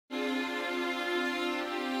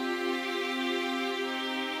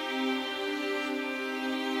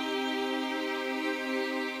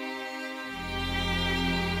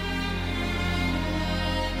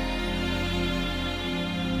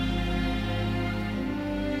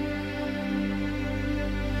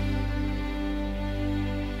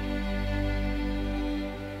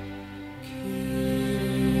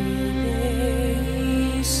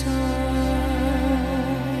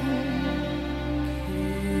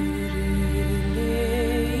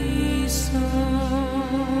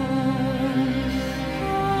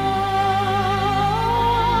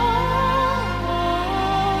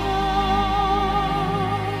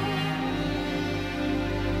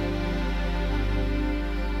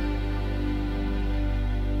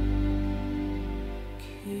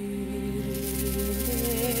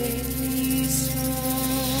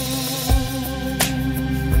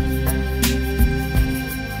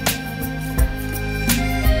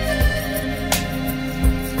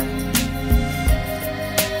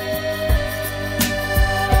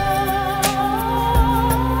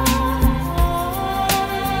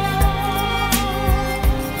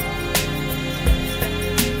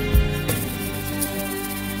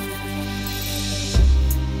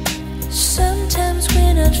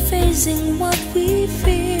facing what we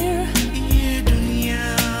fear.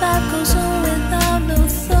 Life goes on without no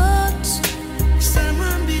thoughts,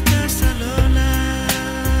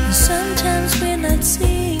 and sometimes we're not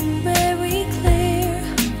seeing very clear.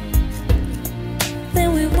 Then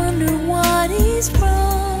we wonder what is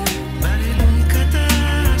wrong.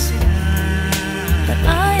 But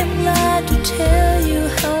I am glad to tell you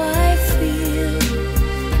how I feel.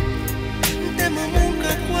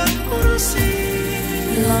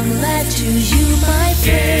 Long life to you, my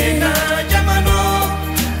friend.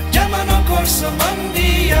 Jamano korsa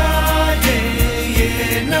mandia,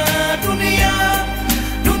 na dunia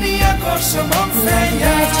korsa mandia. Long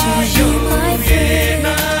life to you, my friend.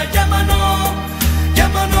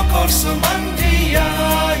 Jamano korsa mandia,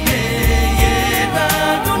 na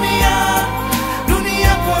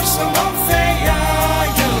dunia korsa mandia.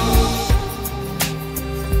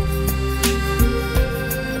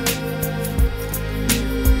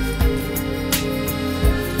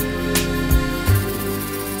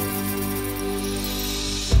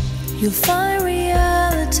 You'll find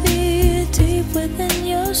reality deep within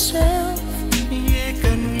yourself.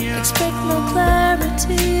 Expect no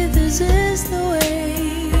clarity, this is the way.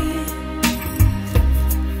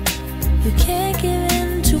 You can't give in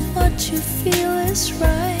to what you feel is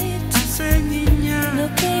right. No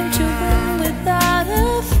game to win without a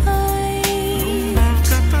fight.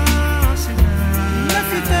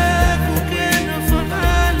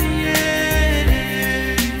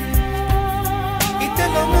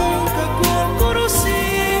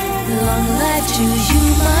 Long life to you,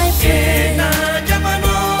 my friend.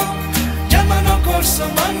 Jamano korsa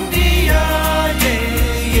mandia,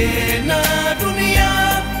 na dunia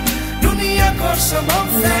korsa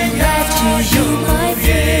mandia. Long life to you, my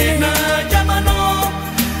friend. Jamano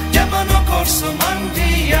korsa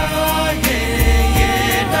mandia,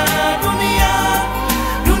 na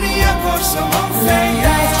dunia korsa mandia. Long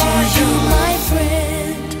life to you, my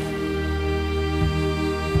friend.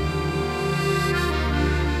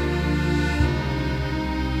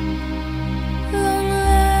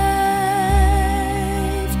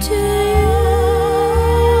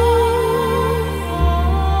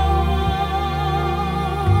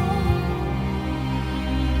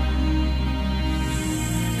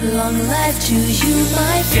 Long life to you,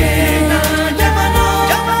 my friend. Jamano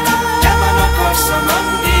korsa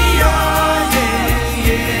mandia,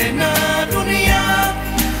 na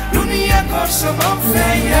dunia korsa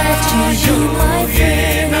mandia. Long life to you, my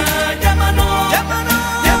friend. Jamano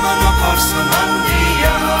korsa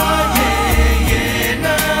mandia,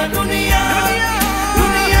 na dunia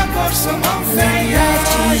korsa mandia. Long life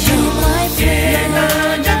to you, my friend.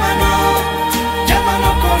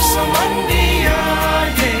 Jamano korsa mandia,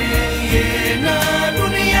 na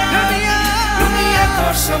dunia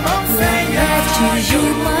korsa mandia. Long life to you,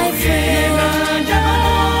 my friend.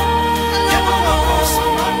 Jamano korsa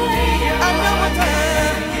mandia,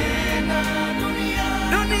 na dunia.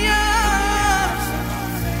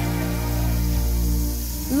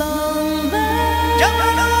 Long life.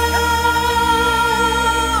 Jamano.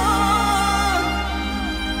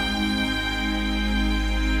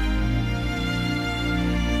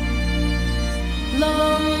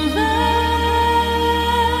 Long life.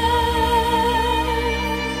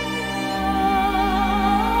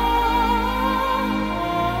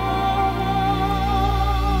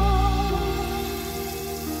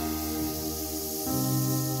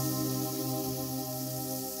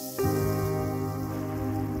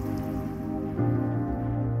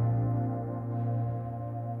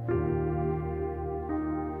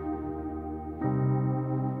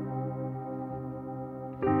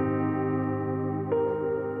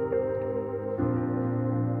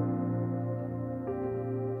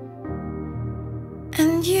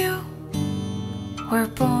 And you were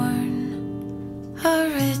born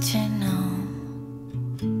original,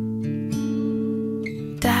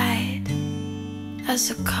 died as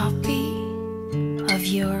a copy of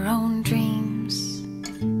your own dreams.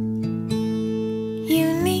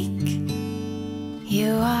 Unique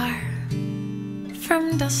you are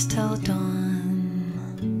from dusk till dawn.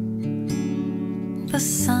 The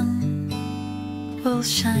sun will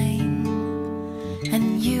shine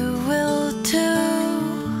and you will too.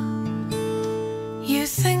 You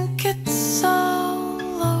think it's all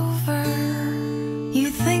over, you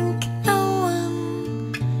think no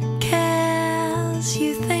one cares,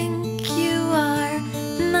 you think you are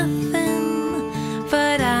nothing,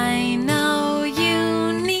 but I know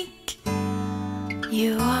unique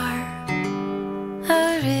you are,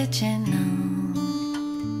 original.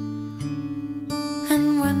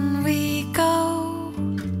 And when we go,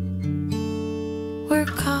 we're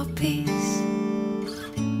copies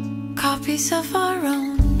copies of our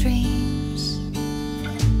own dreams.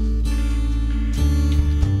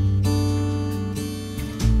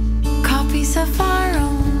 Copies of our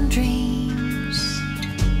own dreams.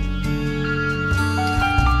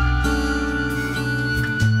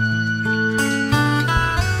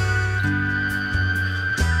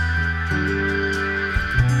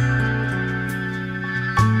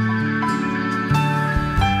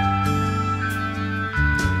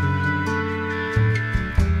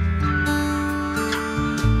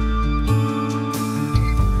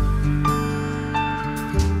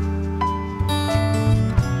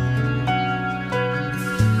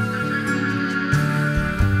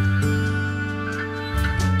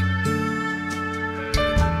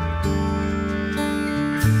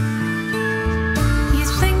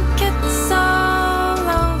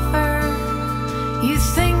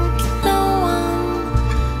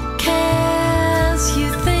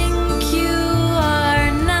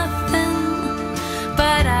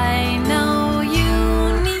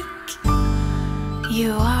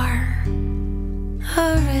 You are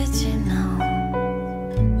original.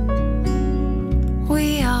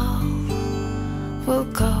 We all will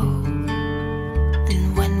go,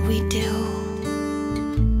 and when we do,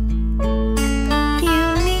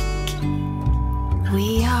 unique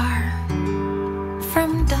we are,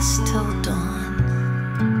 from dusk till dawn.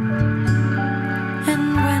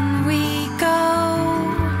 And when we go,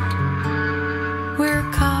 we're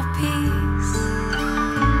copies,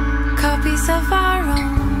 copies of our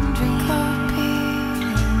own dreams.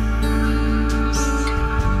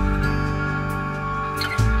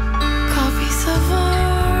 Copies of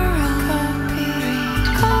our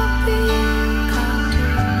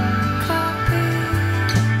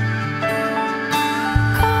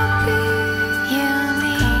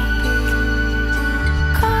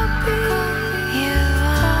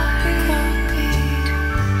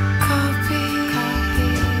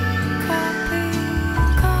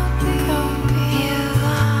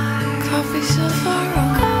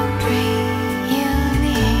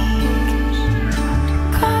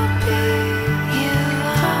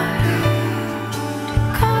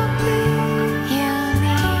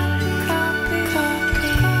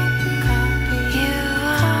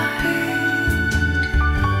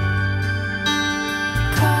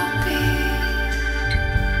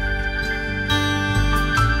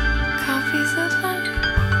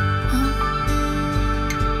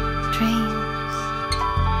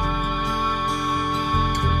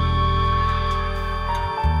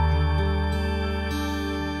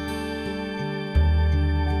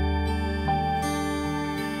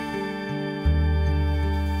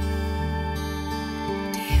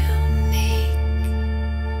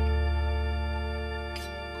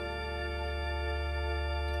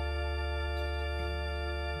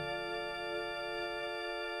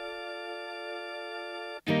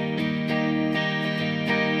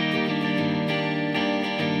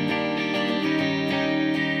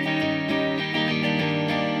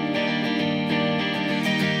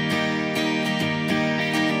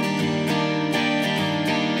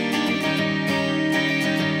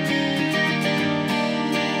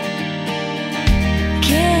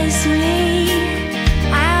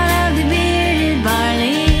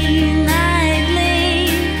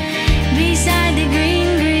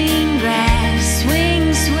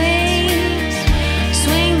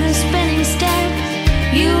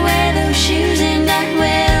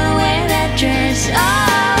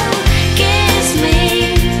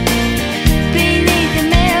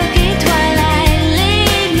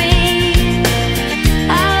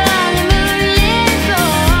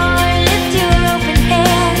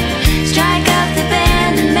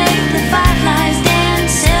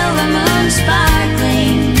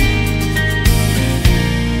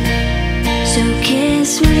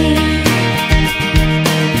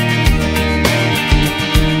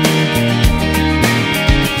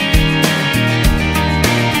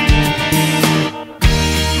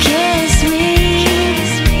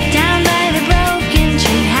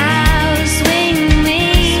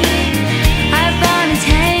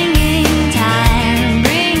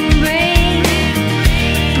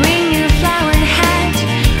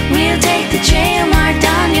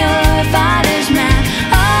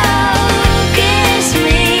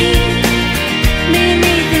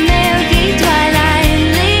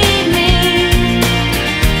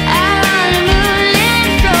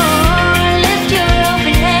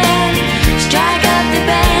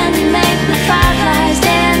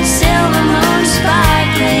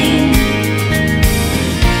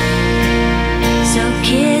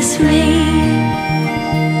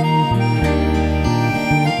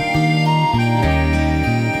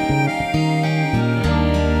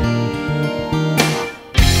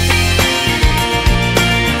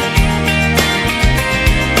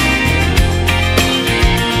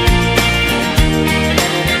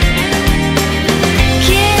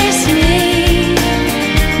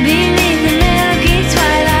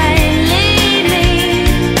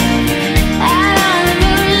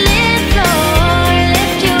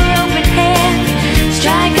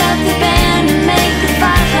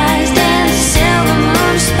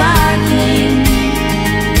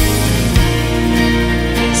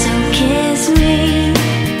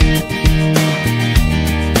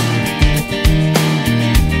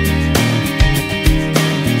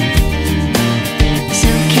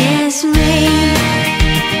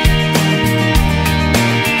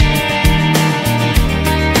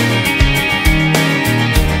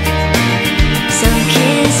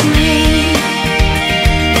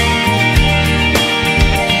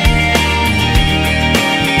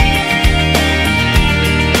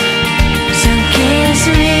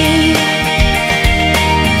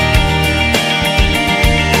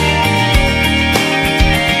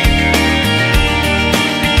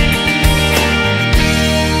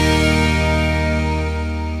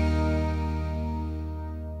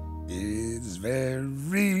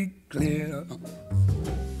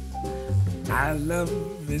love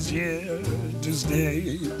is here to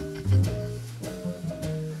stay.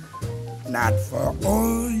 Not for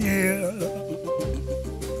a year,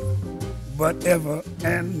 but ever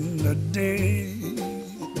and a day.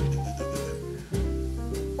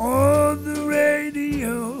 Oh, the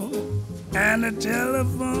radio and the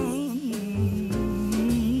telephone,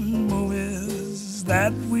 movies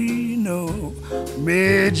that we know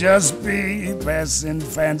may just be passing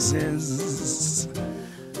fancies,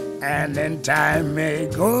 and then time may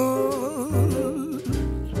go.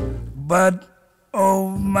 But oh,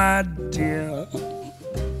 my dear,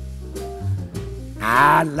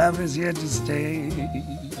 our love is here to stay.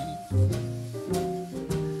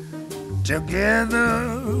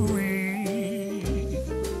 Together we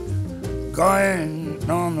going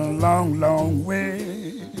on a long, long way.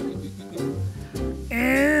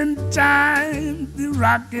 In time the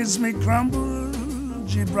rockets may crumble,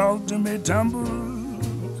 Gibraltar may tumble,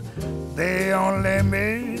 they only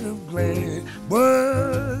made of clay,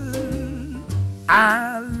 but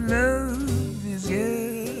our love is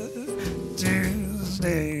here to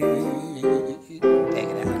stay. Take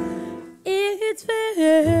it out. It's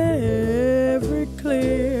very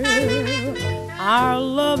clear our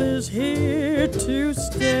love is here to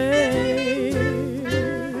stay.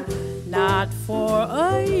 Not for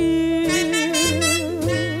a year,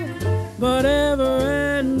 but ever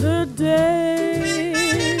and a day.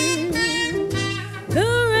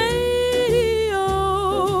 The radio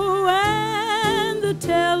and the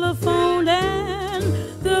telephone and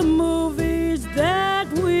the movies that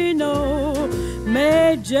we know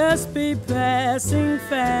may just be passing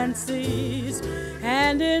fancies,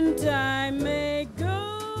 and in time may